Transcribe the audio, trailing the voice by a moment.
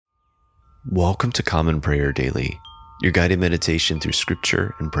Welcome to Common Prayer Daily, your guided meditation through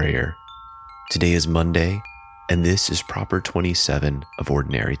scripture and prayer. Today is Monday, and this is Proper 27 of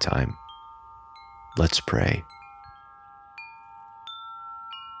Ordinary Time. Let's pray.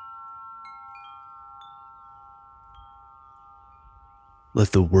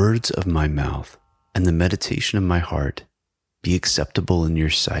 Let the words of my mouth and the meditation of my heart be acceptable in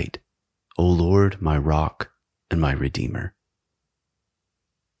your sight, O Lord, my rock and my redeemer.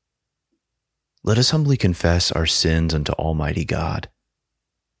 Let us humbly confess our sins unto Almighty God.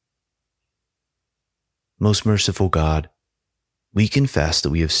 Most merciful God, we confess that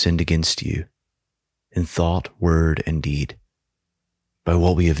we have sinned against you in thought, word, and deed, by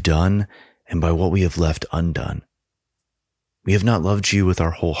what we have done and by what we have left undone. We have not loved you with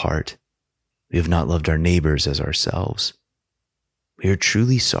our whole heart. We have not loved our neighbors as ourselves. We are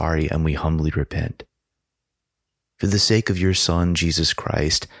truly sorry and we humbly repent. For the sake of your Son, Jesus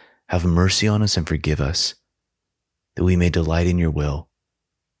Christ, have mercy on us and forgive us, that we may delight in your will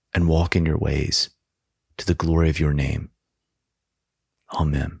and walk in your ways to the glory of your name.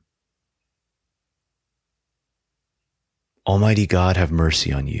 Amen. Almighty God, have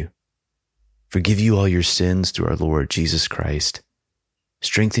mercy on you. Forgive you all your sins through our Lord Jesus Christ.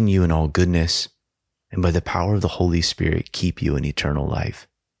 Strengthen you in all goodness, and by the power of the Holy Spirit keep you in eternal life.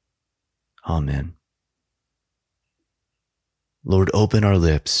 Amen. Lord, open our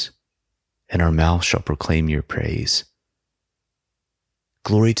lips, and our mouth shall proclaim your praise.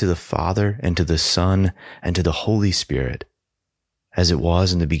 Glory to the Father, and to the Son, and to the Holy Spirit, as it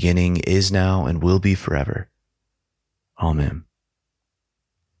was in the beginning, is now, and will be forever. Amen.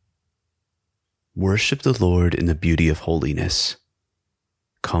 Worship the Lord in the beauty of holiness.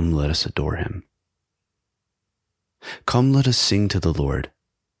 Come, let us adore him. Come, let us sing to the Lord.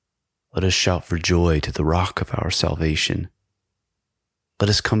 Let us shout for joy to the rock of our salvation. Let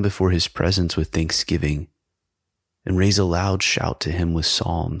us come before his presence with thanksgiving and raise a loud shout to him with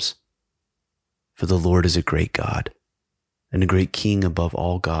psalms. For the Lord is a great God and a great King above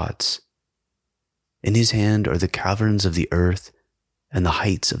all gods. In his hand are the caverns of the earth, and the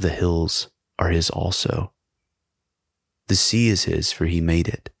heights of the hills are his also. The sea is his, for he made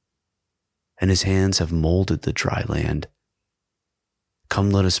it, and his hands have molded the dry land.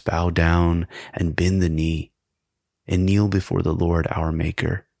 Come, let us bow down and bend the knee and kneel before the Lord our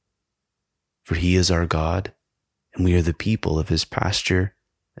Maker. For he is our God, and we are the people of his pasture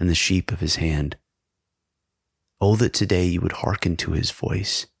and the sheep of his hand. Oh, that today you would hearken to his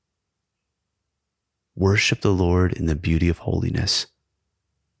voice. Worship the Lord in the beauty of holiness.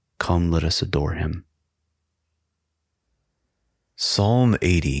 Come, let us adore him. Psalm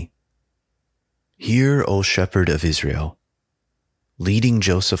 80. Hear, O shepherd of Israel, leading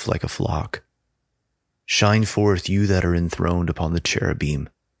Joseph like a flock. Shine forth, you that are enthroned upon the cherubim.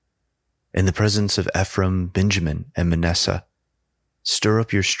 In the presence of Ephraim, Benjamin, and Manasseh, stir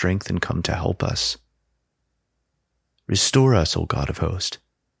up your strength and come to help us. Restore us, O God of hosts.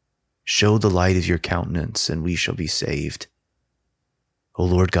 Show the light of your countenance, and we shall be saved. O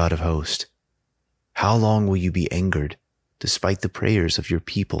Lord God of hosts, how long will you be angered, despite the prayers of your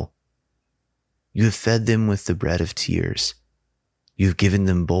people? You have fed them with the bread of tears. You have given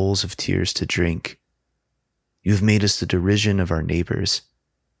them bowls of tears to drink. You have made us the derision of our neighbors,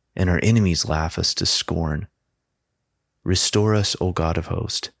 and our enemies laugh us to scorn. Restore us, O God of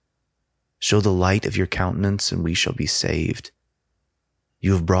hosts. Show the light of your countenance, and we shall be saved.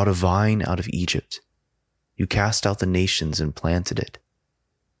 You have brought a vine out of Egypt. You cast out the nations and planted it.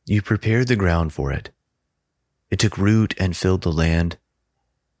 You prepared the ground for it. It took root and filled the land.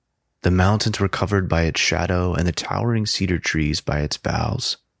 The mountains were covered by its shadow, and the towering cedar trees by its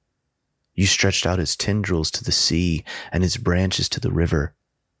boughs. You stretched out its tendrils to the sea and its branches to the river.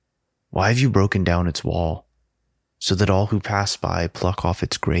 Why have you broken down its wall, so that all who pass by pluck off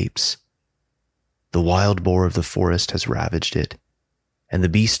its grapes? The wild boar of the forest has ravaged it, and the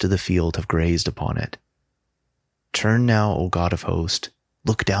beasts of the field have grazed upon it. Turn now, O God of hosts,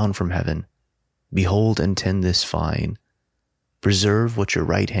 look down from heaven. Behold and tend this vine. Preserve what your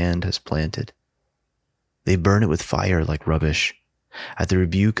right hand has planted. They burn it with fire like rubbish. At the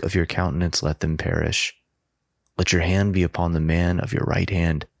rebuke of your countenance let them perish. Let your hand be upon the man of your right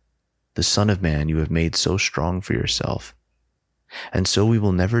hand, the Son of Man you have made so strong for yourself. And so we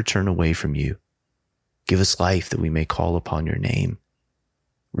will never turn away from you. Give us life that we may call upon your name.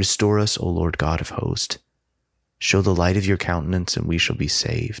 Restore us, O Lord God of hosts. Show the light of your countenance, and we shall be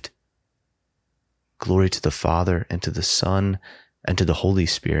saved. Glory to the Father, and to the Son, and to the Holy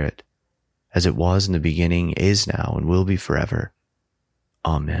Spirit, as it was in the beginning, is now, and will be forever.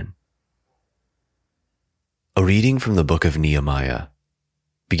 Amen. A reading from the book of Nehemiah.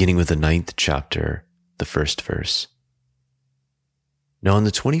 beginning with the 9th chapter, the 1st verse. Now on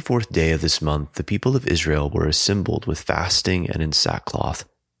the 24th day of this month, the people of Israel were assembled with fasting and in sackcloth,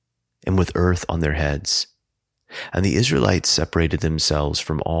 and with earth on their heads. And the Israelites separated themselves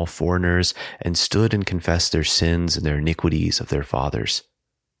from all foreigners, and stood and confessed their sins and their iniquities of their fathers.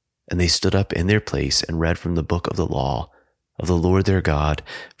 And they stood up in their place and read from the book of the law of the Lord their God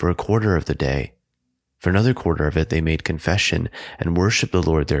for a quarter of the day. For another quarter of it they made confession and worshiped the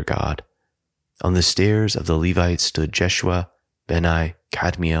Lord their God. On the stairs of the Levites stood Jeshua, Bani,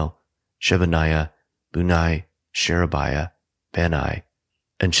 Kadmiel, Shebaniah, Bunai, Sherebiah, Bani,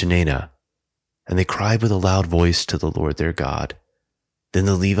 and Chenanah. And they cried with a loud voice to the Lord their God. Then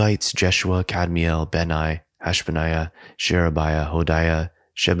the Levites, Jeshua, Kadmiel, Bani, Hashbaniah, Sherebiah, Hodiah,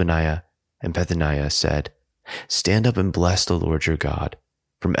 Shebaniah, and Pethaniah said, Stand up and bless the Lord your God,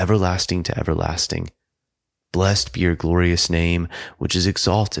 from everlasting to everlasting. Blessed be your glorious name, which is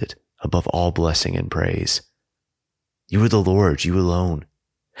exalted above all blessing and praise. You are the Lord, you alone.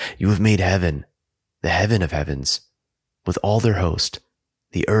 You have made heaven, the heaven of heavens, with all their host,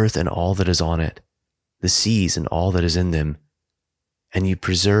 the earth and all that is on it, the seas and all that is in them, and you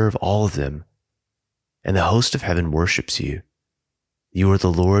preserve all of them. And the host of heaven worships you. You are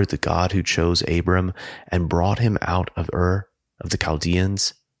the Lord, the God who chose Abram and brought him out of Ur of the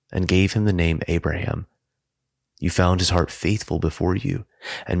Chaldeans and gave him the name Abraham. You found his heart faithful before you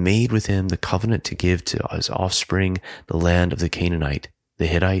and made with him the covenant to give to his offspring the land of the Canaanite, the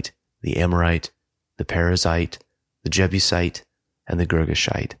Hittite, the Amorite, the Perizzite, the Jebusite, and the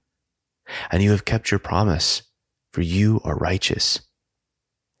Girgashite. And you have kept your promise, for you are righteous.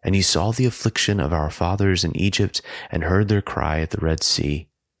 And you saw the affliction of our fathers in Egypt and heard their cry at the Red Sea,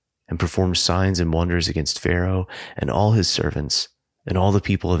 and performed signs and wonders against Pharaoh and all his servants and all the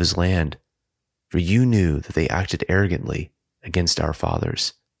people of his land. For you knew that they acted arrogantly against our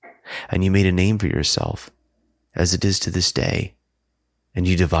fathers, and you made a name for yourself, as it is to this day. And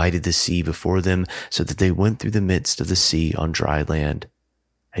you divided the sea before them so that they went through the midst of the sea on dry land,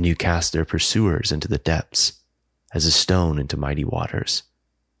 and you cast their pursuers into the depths, as a stone into mighty waters.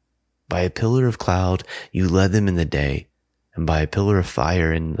 By a pillar of cloud you led them in the day, and by a pillar of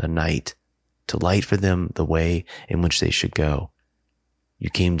fire in the night, to light for them the way in which they should go. You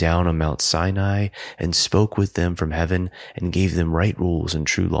came down on Mount Sinai and spoke with them from heaven and gave them right rules and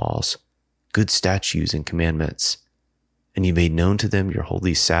true laws, good statutes and commandments. And you made known to them your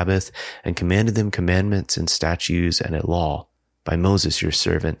holy Sabbath and commanded them commandments and statutes and a law by Moses your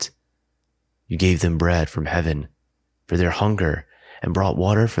servant. You gave them bread from heaven for their hunger and brought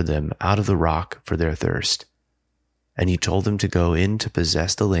water for them out of the rock for their thirst. And you told them to go in to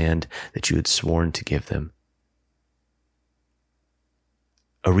possess the land that you had sworn to give them.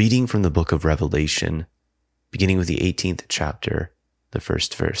 A reading from the book of Revelation, beginning with the 18th chapter, the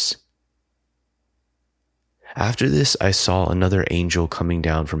 1st verse. After this I saw another angel coming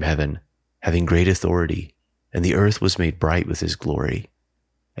down from heaven, having great authority, and the earth was made bright with his glory.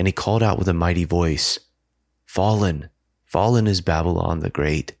 And he called out with a mighty voice, Fallen, fallen is Babylon the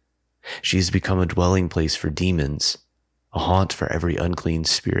Great. She has become a dwelling place for demons, a haunt for every unclean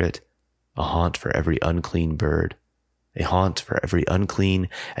spirit, a haunt for every unclean bird, a haunt for every unclean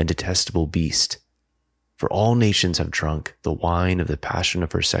and detestable beast. For all nations have drunk the wine of the passion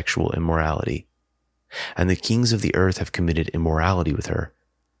of her sexual immorality, and the kings of the earth have committed immorality with her,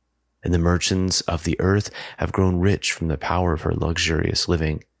 and the merchants of the earth have grown rich from the power of her luxurious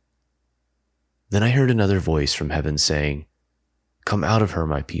living. Then I heard another voice from heaven saying, Come out of her,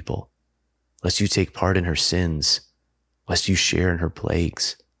 my people, lest you take part in her sins, lest you share in her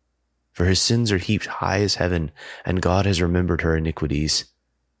plagues. For her sins are heaped high as heaven, and God has remembered her iniquities.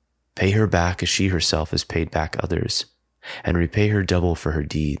 Pay her back as she herself has paid back others, and repay her double for her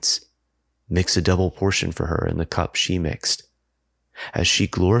deeds. Mix a double portion for her in the cup she mixed. As she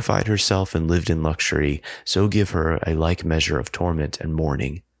glorified herself and lived in luxury, so give her a like measure of torment and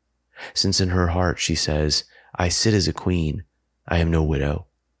mourning. Since in her heart she says, I sit as a queen, I am no widow,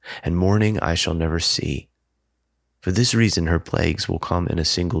 and mourning I shall never see. For this reason her plagues will come in a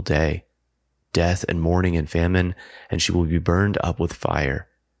single day, death and mourning and famine, and she will be burned up with fire.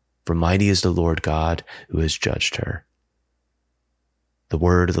 For mighty is the Lord God who has judged her. The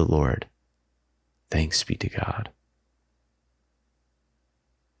word of the Lord. Thanks be to God.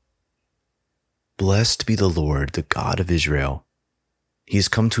 Blessed be the Lord, the God of Israel. He has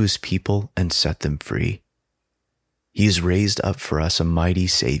come to his people and set them free. He has raised up for us a mighty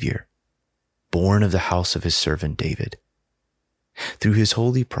Savior, born of the house of his servant David. Through his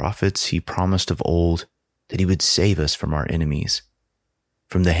holy prophets he promised of old that he would save us from our enemies,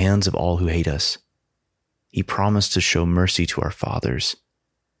 from the hands of all who hate us. He promised to show mercy to our fathers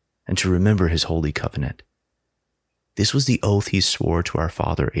and to remember his holy covenant. This was the oath he swore to our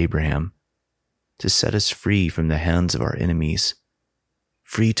father Abraham, to set us free from the hands of our enemies,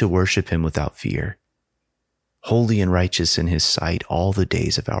 free to worship him without fear, holy and righteous in his sight all the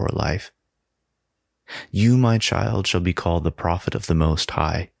days of our life. You, my child, shall be called the prophet of the Most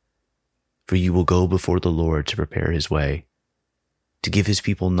High, for you will go before the Lord to prepare his way, to give his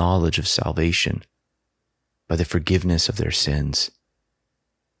people knowledge of salvation by the forgiveness of their sins.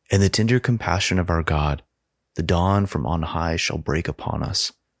 In the tender compassion of our God, the dawn from on high shall break upon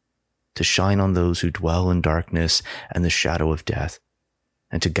us, to shine on those who dwell in darkness and the shadow of death,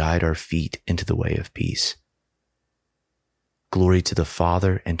 and to guide our feet into the way of peace. Glory to the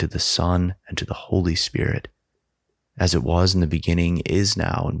Father, and to the Son, and to the Holy Spirit, as it was in the beginning, is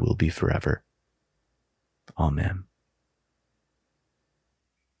now, and will be forever. Amen.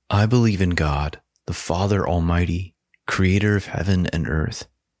 I believe in God, the Father Almighty, creator of heaven and earth.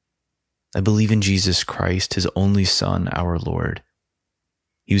 I believe in Jesus Christ, his only Son, our Lord.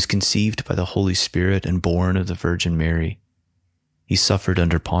 He was conceived by the Holy Spirit and born of the Virgin Mary. He suffered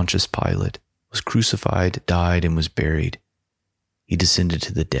under Pontius Pilate, was crucified, died, and was buried. He descended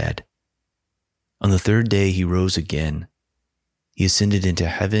to the dead. On the third day he rose again. He ascended into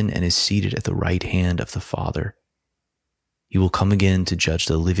heaven and is seated at the right hand of the Father. He will come again to judge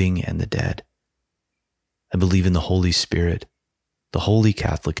the living and the dead. I believe in the Holy Spirit, the Holy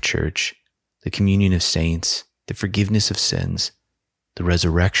Catholic Church, the communion of saints, the forgiveness of sins, the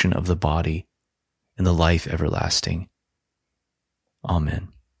resurrection of the body, and the life everlasting. Amen.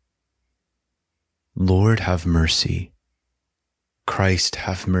 Lord, have mercy. Christ,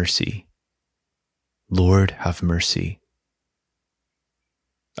 have mercy. Lord, have mercy.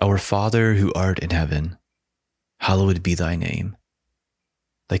 Our Father, who art in heaven, hallowed be thy name.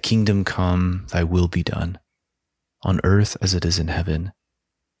 Thy kingdom come, thy will be done, on earth as it is in heaven.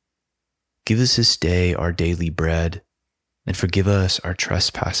 Give us this day our daily bread, and forgive us our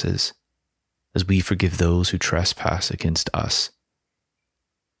trespasses, as we forgive those who trespass against us.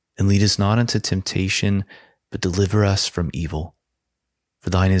 And lead us not into temptation, but deliver us from evil.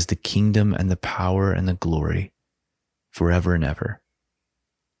 For thine is the kingdom and the power and the glory, forever and ever.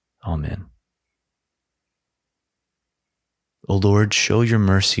 Amen. O Lord, show your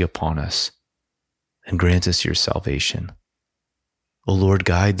mercy upon us, and grant us your salvation. O Lord,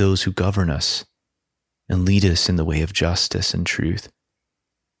 guide those who govern us, and lead us in the way of justice and truth.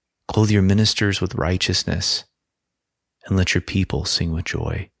 Clothe your ministers with righteousness, and let your people sing with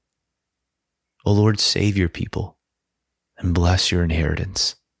joy. O Lord, save your people, and bless your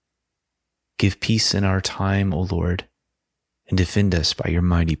inheritance. Give peace in our time, O Lord, and defend us by your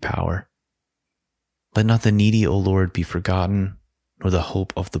mighty power. Let not the needy, O Lord, be forgotten, nor the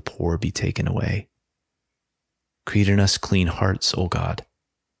hope of the poor be taken away. Create in us clean hearts, O God,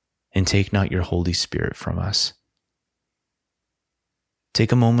 and take not your Holy Spirit from us.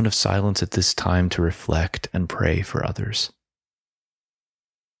 Take a moment of silence at this time to reflect and pray for others.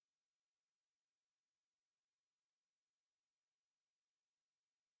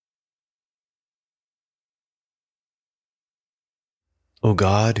 O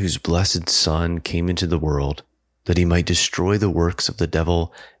God, whose blessed Son came into the world, that he might destroy the works of the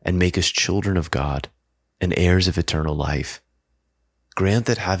devil and make us children of God and heirs of eternal life, grant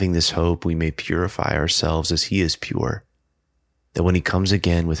that having this hope we may purify ourselves as he is pure, that when he comes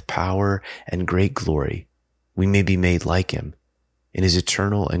again with power and great glory, we may be made like him in his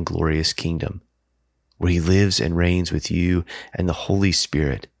eternal and glorious kingdom, where he lives and reigns with you and the Holy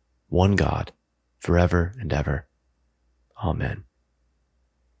Spirit, one God, forever and ever. Amen.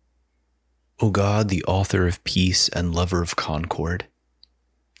 O God, the author of peace and lover of concord,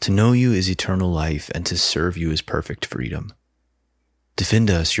 to know you is eternal life, and to serve you is perfect freedom.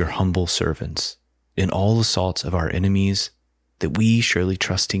 Defend us, your humble servants, in all assaults of our enemies, that we, surely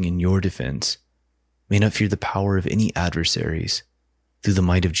trusting in your defense, may not fear the power of any adversaries, through the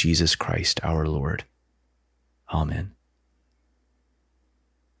might of Jesus Christ our Lord. Amen.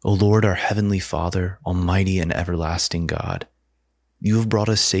 O Lord, our heavenly Father, almighty and everlasting God, you have brought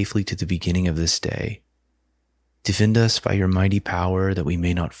us safely to the beginning of this day. Defend us by your mighty power, that we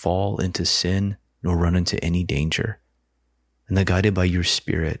may not fall into sin nor run into any danger, and that guided by your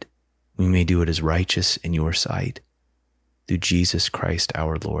Spirit, we may do what is righteous in your sight. Through Jesus Christ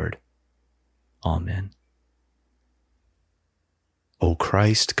our Lord. Amen. O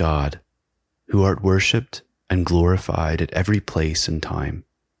Christ God, who art worshipped and glorified at every place and time,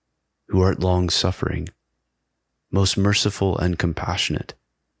 who art long-suffering, most merciful and compassionate,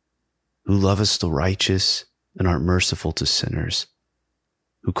 who lovest the righteous and art merciful to sinners,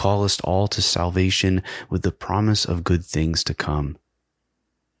 who callest all to salvation with the promise of good things to come,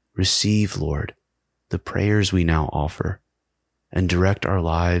 receive, Lord, the prayers we now offer, and direct our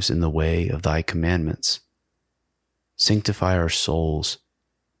lives in the way of thy commandments. Sanctify our souls,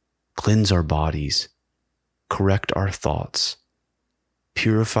 cleanse our bodies, correct our thoughts,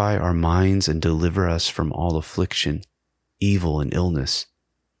 purify our minds, and deliver us from all affliction, evil, and illness.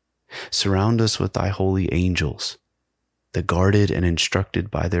 Surround us with thy holy angels, that guarded and instructed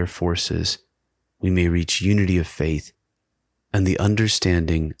by their forces, we may reach unity of faith and the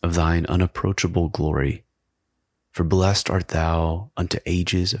understanding of thine unapproachable glory. For blessed art thou unto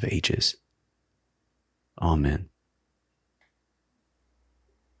ages of ages. Amen.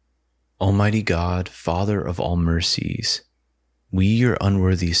 Almighty God, Father of all mercies, we, your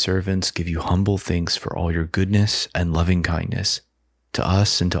unworthy servants, give you humble thanks for all your goodness and loving kindness to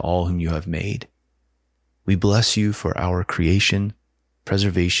us and to all whom you have made. We bless you for our creation,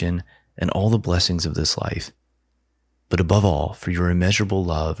 preservation, and all the blessings of this life, but above all for your immeasurable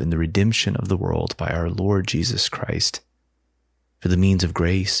love in the redemption of the world by our Lord Jesus Christ, for the means of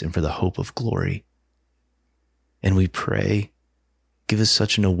grace and for the hope of glory. And we pray, give us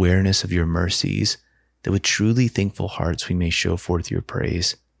such an awareness of your mercies that with truly thankful hearts we may show forth your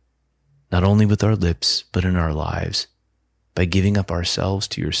praise, not only with our lips, but in our lives, by giving up ourselves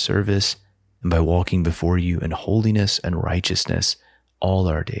to your service and by walking before you in holiness and righteousness all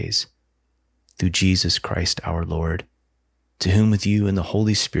our days. Through Jesus Christ our Lord, to whom with you and the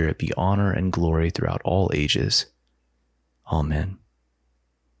Holy Spirit be honor and glory throughout all ages. Amen.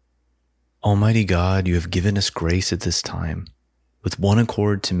 Almighty God, you have given us grace at this time, with one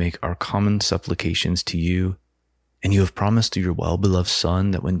accord to make our common supplications to you, and you have promised through your well-beloved Son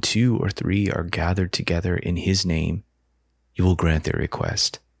that when 2 or 3 are gathered together in his name, you will grant their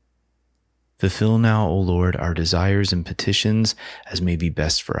request. Fulfill now, O Lord, our desires and petitions as may be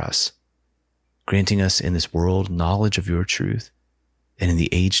best for us, granting us in this world knowledge of your truth, and in the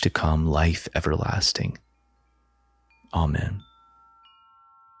age to come life everlasting. Amen.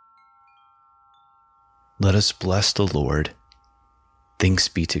 Let us bless the Lord. Thanks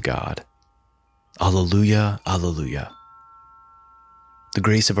be to God. Alleluia, alleluia. The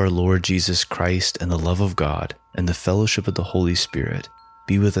grace of our Lord Jesus Christ and the love of God and the fellowship of the Holy Spirit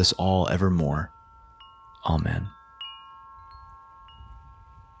be with us all evermore. Amen.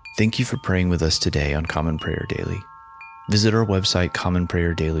 Thank you for praying with us today on Common Prayer Daily. Visit our website,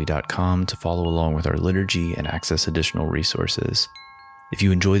 commonprayerdaily.com, to follow along with our liturgy and access additional resources. If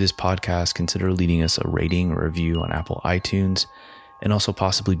you enjoy this podcast, consider leaving us a rating or review on Apple iTunes, and also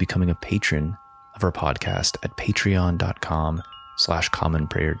possibly becoming a patron of our podcast at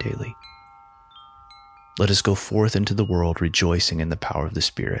patreon.com/commonprayerdaily. Let us go forth into the world rejoicing in the power of the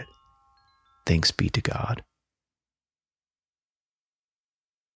Spirit. Thanks be to God.